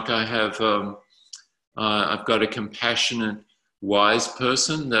activities. Like I've got a compassionate wise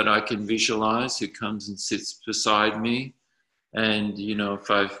person that I can visualize who comes and sits beside me, and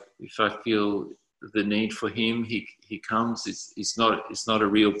if I feel the need for him, he comes. It's not a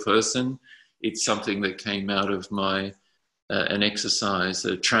real person. It's something that came out of my an exercise,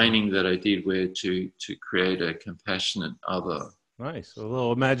 a training that I did where to create a compassionate other. Nice, a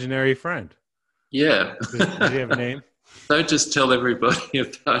little imaginary friend. Yeah. Does he have a name? Don't just tell everybody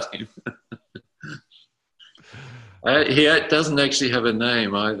about him. He doesn't actually have a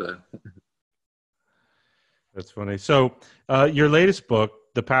name either. That's funny. So your latest book,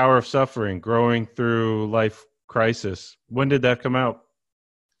 The Power of Suffering, Growing Through Life Crisis, when did that come out?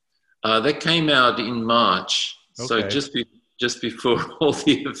 That came out in March. Okay. So just before all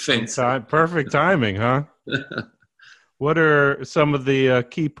the events. Perfect timing, huh? What are some of the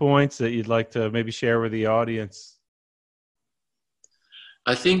key points that you'd like to maybe share with the audience?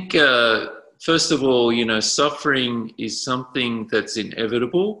 I think, first of all, suffering is something that's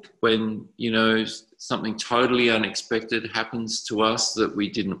inevitable when, something totally unexpected happens to us that we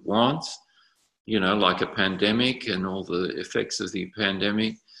didn't want, like a pandemic and all the effects of the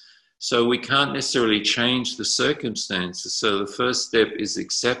pandemic. So we can't necessarily change the circumstances. So the first step is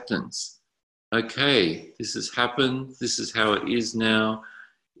acceptance. Okay, this has happened. This is how it is now.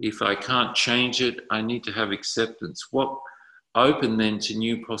 If I can't change it, I need to have acceptance. Open then to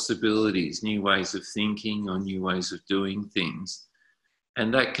new possibilities, new ways of thinking or new ways of doing things.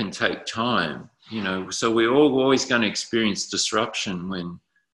 And that can take time, so we're always going to experience disruption when,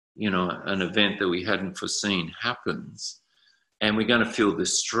 an event that we hadn't foreseen happens. And we're going to feel the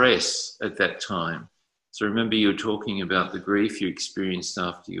stress at that time. So remember you were talking about the grief you experienced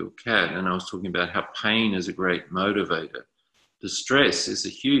after your cat, and I was talking about how pain is a great motivator. The stress is a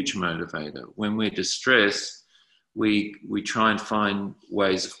huge motivator. When we're distressed, we try and find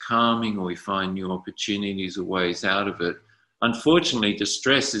ways of calming, or we find new opportunities or ways out of it. Unfortunately,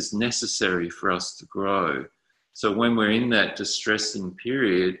 distress is necessary for us to grow. So when we're in that distressing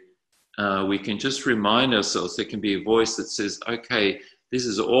period, we can just remind ourselves, there can be a voice that says, okay, this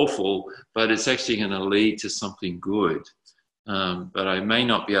is awful, but it's actually going to lead to something good. But I may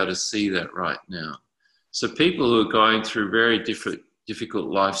not be able to see that right now. So people who are going through very difficult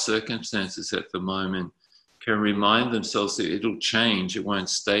life circumstances at the moment can remind themselves that it'll change, it won't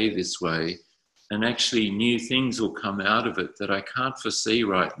stay this way. And actually new things will come out of it that I can't foresee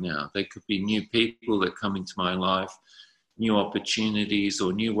right now. There could be new people that come into my life, new opportunities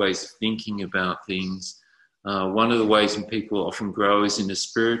or new ways of thinking about things. One of the ways when people often grow is in the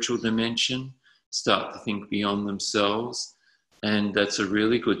spiritual dimension, start to think beyond themselves. And that's a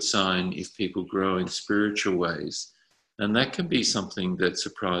really good sign if people grow in spiritual ways. And that can be something that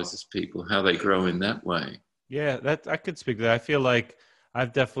surprises people, how they grow in that way. Yeah, that I could speak to that. I feel like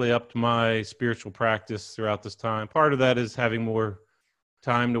I've definitely upped my spiritual practice throughout this time. Part of that is having more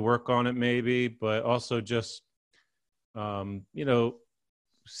time to work on it maybe, but also just,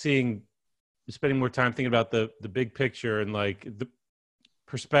 spending more time thinking about the big picture and like the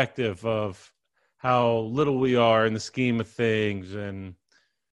perspective of how little we are in the scheme of things and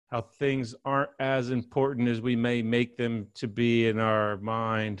how things aren't as important as we may make them to be in our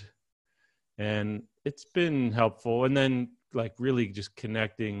mind. And it's been helpful. And then like really just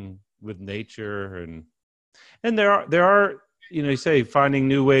connecting with nature and there are, you say finding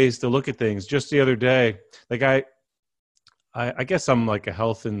new ways to look at things. Just the other day, like I guess I'm like a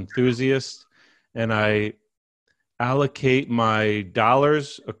health enthusiast and I allocate my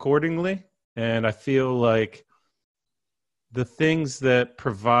dollars accordingly. And I feel like the things that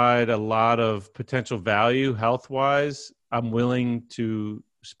provide a lot of potential value health-wise, I'm willing to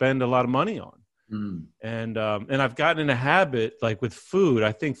spend a lot of money on. Mm. And I've gotten in a habit, like with food.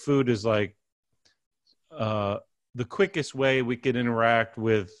 I think food is like the quickest way we can interact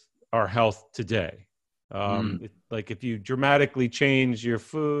with our health today. Like if you dramatically change your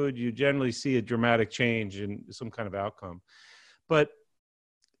food, you generally see a dramatic change in some kind of outcome. But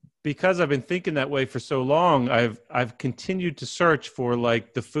because I've been thinking that way for so long, I've continued to search for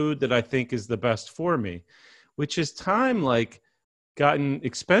like the food that I think is the best for me, which is time like gotten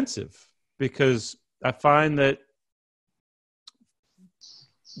expensive because I find that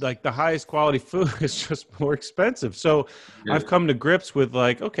like the highest quality food is just more expensive. So yeah. I've come to grips with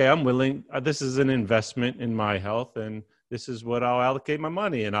like, okay, I'm willing, this is an investment in my health and this is what I'll allocate my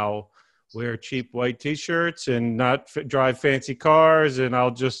money, and I'll wear cheap white t-shirts and not drive fancy cars, and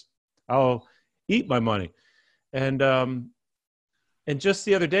I'll eat my money. And just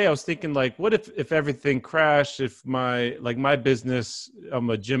the other day I was thinking like, what if everything crashed, if my business, I'm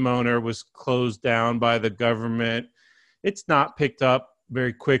a gym owner, was closed down by the government. It's not picked up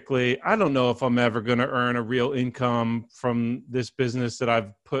very quickly. I don't know if I'm ever going to earn a real income from this business that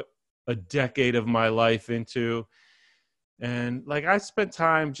I've put a decade of my life into. And like, I spent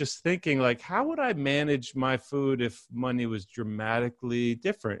time just thinking like, how would I manage my food if money was dramatically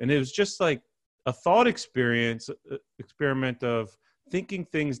different? And it was just like a thought experiment of thinking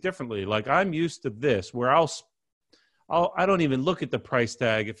things differently. Like I'm used to this where I don't even look at the price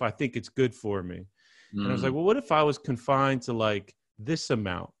tag if I think it's good for me. And I was like, well, what if I was confined to like this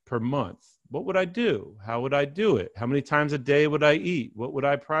amount per month? What would I do? How would I do it? How many times a day would I eat? What would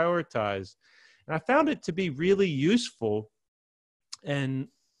I prioritize? And I found it to be really useful, and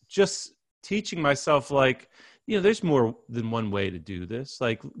just teaching myself like, there's more than one way to do this.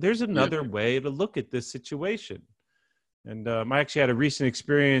 Like there's another way to look at this situation. And I actually had a recent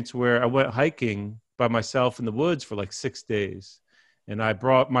experience where I went hiking by myself in the woods for like 6 days. And I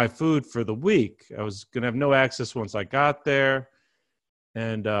brought my food for the week. I was going to have no access once I got there.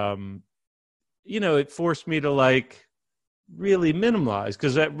 And, it forced me to like really minimize,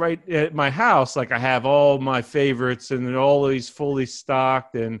 because right at my house, like I have all my favorites and they're always fully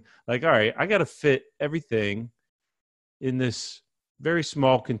stocked, and like, all right, I got to fit everything in this very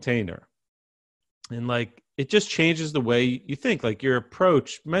small container. And like, it just changes the way you think, like your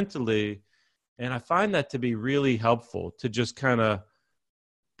approach mentally. And I find that to be really helpful, to just kind of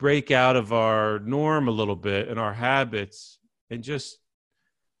break out of our norm a little bit and our habits and just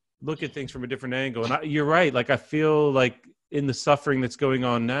look at things from a different angle. And you're right. Like, I feel like in the suffering that's going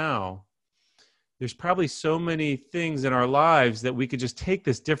on now, there's probably so many things in our lives that we could just take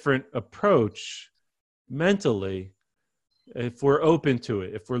this different approach mentally if we're open to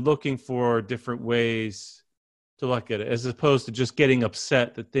it, if we're looking for different ways to look at it, as opposed to just getting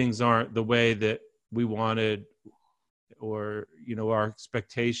upset that things aren't the way that we wanted or, our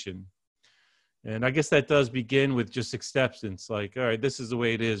expectation. And I guess that does begin with just acceptance. Like, all right, this is the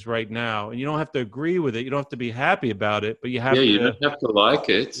way it is right now. And you don't have to agree with it. You don't have to be happy about it, but you have You to, don't have to like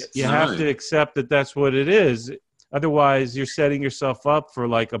it. you No. have to accept that that's what it is. Otherwise, you're setting yourself up for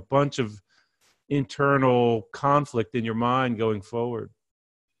like a bunch of internal conflict in your mind going forward.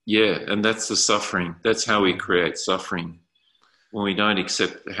 Yeah, and that's the suffering. That's how we create suffering. When we don't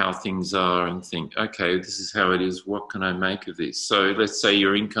accept how things are and think, okay, this is how it is, what can I make of this? So let's say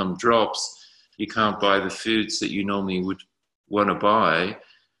your income drops, you can't buy the foods that you normally would want to buy,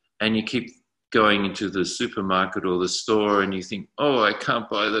 and you keep going into the supermarket or the store and you think, oh, I can't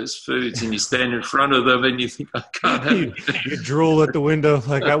buy those foods, and you stand in front of them and you think, I can't have it. You drool at the window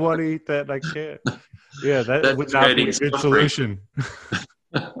like, I want to eat that and I can't. Yeah, that would not be a good solution.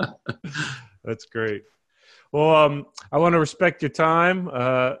 That's great. Well, I want to respect your time.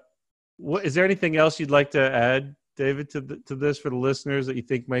 Is there anything else you'd like to add, David, to this for the listeners that you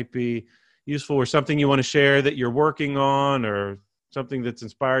think might be useful, or something you want to share that you're working on, or something that's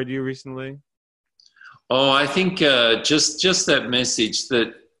inspired you recently? Oh, I think just that message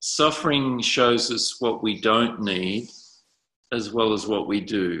that suffering shows us what we don't need as well as what we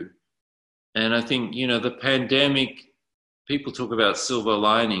do. And I think, the pandemic, people talk about silver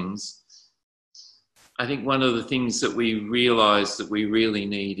linings. I think one of the things that we realize that we really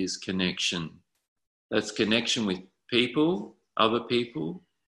need is connection. That's connection with people, other people,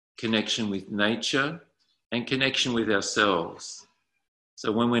 connection with nature, and connection with ourselves.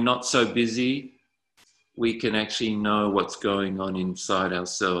 So when we're not so busy, we can actually know what's going on inside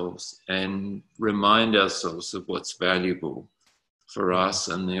ourselves and remind ourselves of what's valuable for us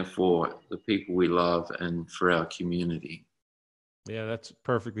and therefore the people we love and for our community. Yeah, that's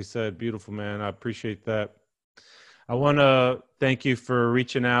perfectly said. Beautiful, man. I appreciate that. I want to thank you for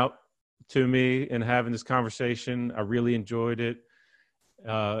reaching out to me and having this conversation. I really enjoyed it.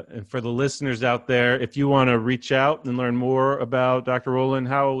 And for the listeners out there, if you want to reach out and learn more about Dr. Roland,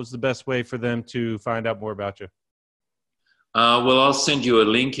 how was the best way for them to find out more about you? Well, I'll send you a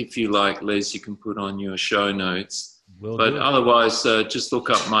link if you like, Les, you can put on your show notes. Otherwise, just look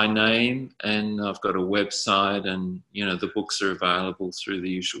up my name, and I've got a website, and, the books are available through the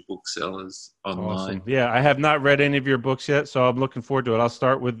usual booksellers online. Awesome. Yeah, I have not read any of your books yet, so I'm looking forward to it. I'll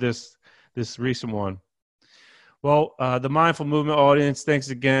start with this recent one. Well, the Mindful Movement audience, thanks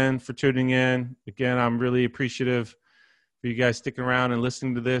again for tuning in. Again, I'm really appreciative for you guys sticking around and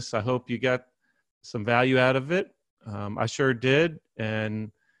listening to this. I hope you got some value out of it. I sure did.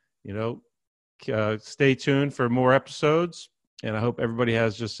 And, stay tuned for more episodes. And I hope everybody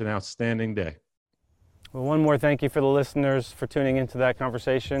has just an outstanding day. Well, one more thank you for the listeners for tuning into that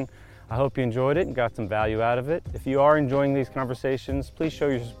conversation. I hope you enjoyed it and got some value out of it. If you are enjoying these conversations, please show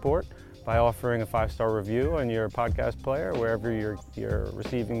your support by offering a 5-star review on your podcast player, wherever you're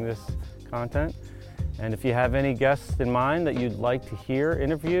receiving this content. And if you have any guests in mind that you'd like to hear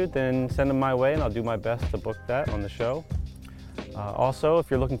interviewed, then send them my way and I'll do my best to book that on the show. Also, if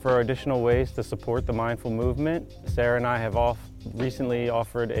you're looking for additional ways to support the Mindful Movement, Sarah and I have recently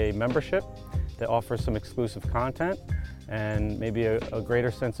offered a membership that offers some exclusive content and maybe a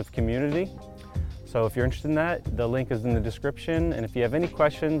greater sense of community. So if you're interested in that, the link is in the description. And if you have any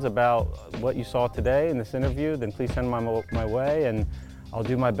questions about what you saw today in this interview, then please send them my way and I'll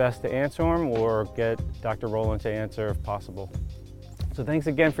do my best to answer them or get Dr. Roland to answer if possible. So thanks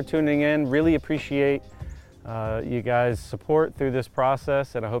again for tuning in. Really appreciate you guys' support through this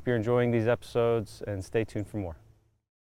process, and I hope you're enjoying these episodes, and stay tuned for more.